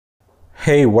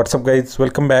Hey, what's up guys,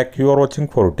 welcome back. You are watching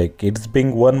Tech. It's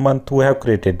been 1 month we have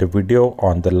created a video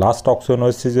on the last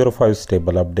OxygenOS C05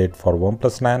 stable update for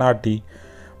Oneplus 9 RT,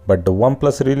 but the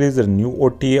Oneplus released a new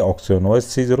OTA OxygenOS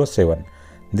C07.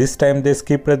 This time they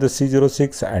skipped the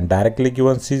C06 and directly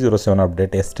given C07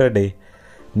 update yesterday.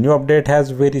 New update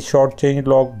has very short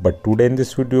changelog, but today in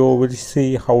this video we'll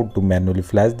see how to manually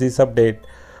flash this update,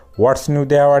 what's new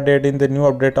they have added in the new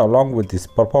update along with this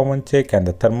performance check and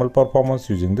the thermal performance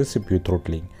using the CPU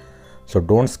throttling. So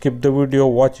don't skip the video,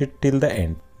 watch it till the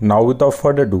end. Now without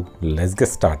further ado, let's get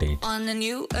started. On a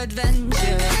new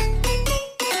adventure.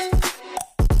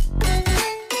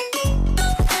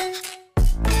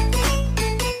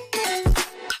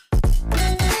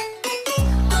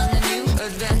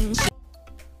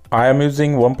 I am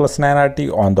using Oneplus 9 RT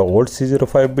on the old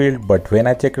C05 build, but when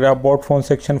I checked the about phone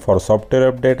section for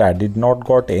software update, I did not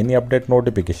got any update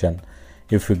notification.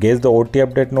 If you guess the OT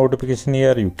update notification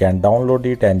here, you can download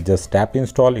it and just tap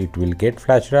install, it will get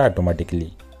flashed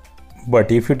automatically.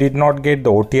 But if you did not get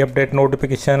the OT update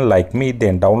notification like me,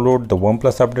 then download the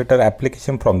Oneplus Updater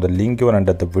application from the link given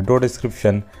under the video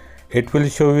description. It will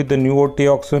show you the new OT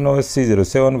OxygenOS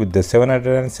C07 with the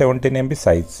 717 MB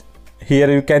size.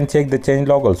 Here you can check the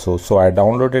changelog also, so I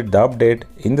downloaded the update.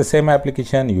 In the same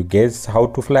application you guess how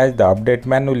to flash the update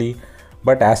manually,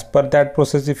 but as per that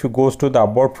process if you goes to the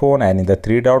about phone and in the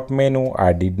 3-dot menu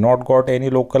I did not got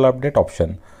any local update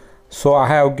option. So I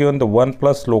have given the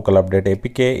Oneplus local update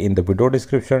APK in the video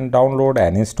description, download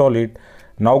and install it.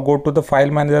 Now go to the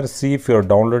file manager, see if your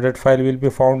downloaded file will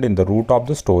be found in the root of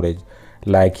the storage.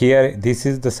 Like here, this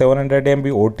is the 700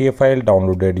 MB OTA file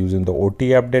downloaded using the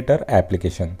OTA updater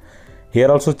application. Here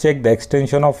also check the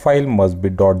extension of file must be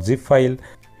 .zip file.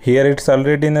 Here it's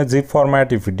already in a zip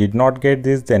format. If you did not get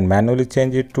this, then manually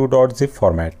change it to .zip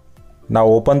format. Now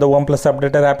open the Oneplus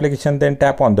Updater application, then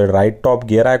tap on the right top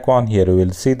gear icon. Here you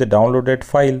will see the downloaded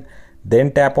file.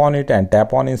 Then tap on it and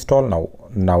tap on install now.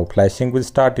 Now flashing will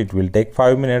start. It will take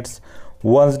 5 minutes.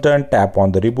 Once done, tap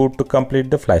on the reboot to complete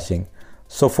the flashing.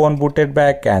 So phone booted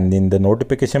back, and in the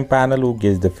notification panel you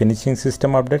get the finishing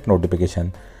system update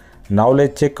notification. Now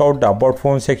let's check out the about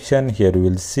phone section. Here you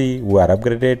will see we are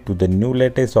upgraded to the new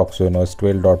latest OxygenOS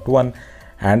 12.1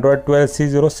 Android 12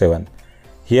 C07.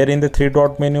 Here in the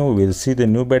 3-dot menu we will see the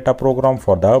new beta program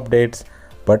for the updates,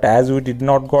 but as we did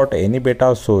not got any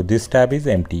beta, so this tab is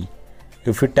empty.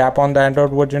 If you tap on the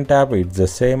Android version tab, it's the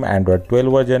same Android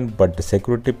 12 version, but the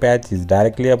security patch is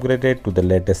directly upgraded to the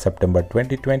latest September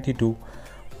 2022,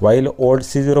 while old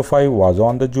C05 was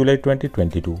on the July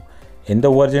 2022. In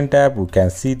the version tab, we can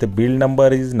see the build number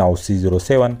is now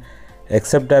C07,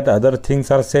 except that other things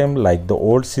are same like the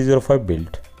old C05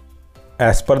 build.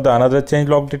 As per the another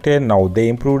changelog detail, now they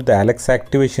improved the Alexa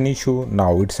activation issue.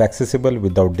 Now it's accessible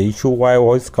without the issue via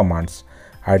voice commands.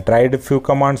 I tried a few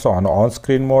commands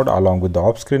on-screen mode along with the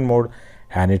off-screen mode,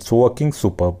 and it's working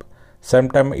superb.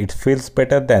 Sometimes it feels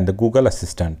better than the Google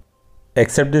Assistant.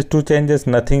 Except these two changes,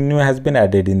 nothing new has been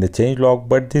added in the changelog,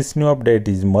 but this new update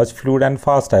is much fluid and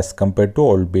fast as compared to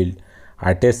old build.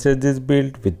 I tested this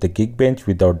build with the Geekbench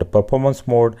without the performance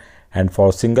mode, and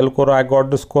for single core I got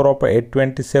the score of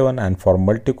 827 and for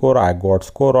multi-core I got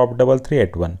score of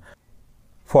 3381.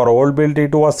 For old build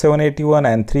it was 781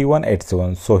 and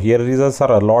 3187, so here results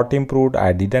are a lot improved.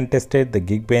 I didn't tested the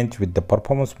Geekbench with the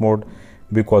performance mode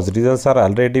because results are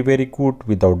already very good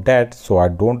without that, so I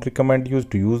don't recommend you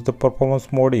to use the performance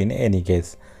mode in any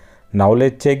case. Now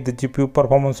let's check the GPU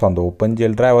performance on the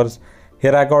OpenGL drivers.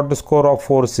 Here I got the score of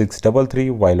 4633,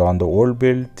 while on the old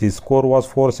build this score was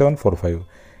 4745.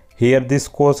 Here these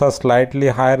scores are slightly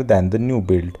higher than the new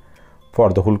build.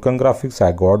 For the Vulkan graphics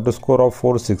I got the score of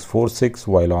 4646,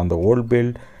 while on the old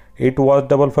build it was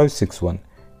 5561.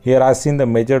 Here I seen the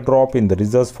major drop in the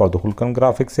results for the Vulkan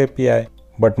graphics API.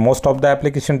 But most of the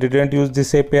application didn't use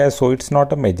this API, so it's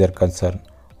not a major concern.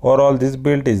 Overall, this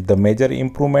build is the major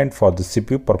improvement for the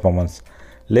CPU performance.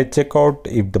 Let's check out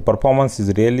if the performance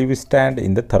is really withstand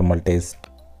in the thermal test.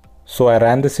 So I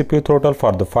ran the CPU throttle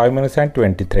for the 5 minutes and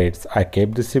 20 threads. I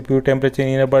kept the CPU temperature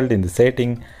enabled in the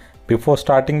setting. Before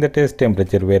starting the test,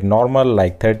 temperature were normal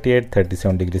like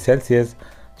 38-37 degrees Celsius.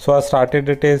 So I started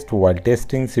the test. While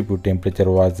testing, CPU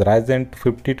temperature was risen to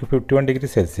 50 to 51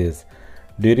 degrees Celsius.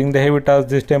 During the heavy task,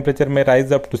 this temperature may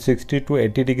rise up to 60 to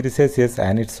 80 degrees Celsius,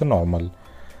 and it's a normal.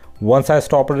 Once I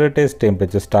stopped the test,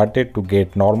 temperature started to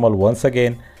get normal once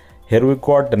again. Here we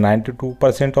got the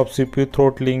 92% of CPU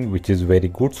throttling, which is very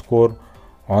good score.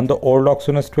 On the old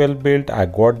OxygenOS 12 build, I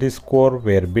got this score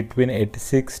were between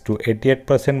 86 to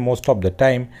 88% most of the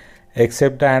time,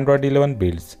 except the Android 11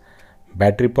 builds.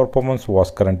 Battery performance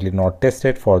was currently not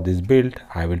tested for this build.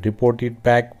 I will report it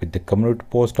back with the community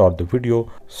post or the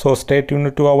video, so stay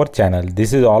tuned to our channel.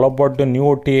 This is all about the new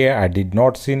OTA. I did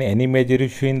not see any major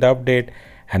issue in the update,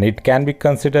 and it can be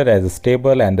considered as a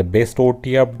stable and the best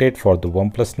OTA update for the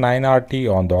OnePlus 9 RT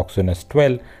on the OxygenOS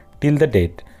 12 till the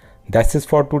date. That's it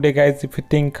for today guys. If you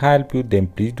think I help you, then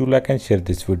please do like and share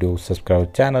this video, subscribe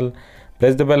to channel,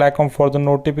 press the bell icon for the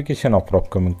notification of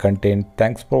upcoming content.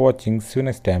 Thanks for watching. See you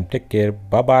next time. Take care.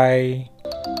 Bye bye.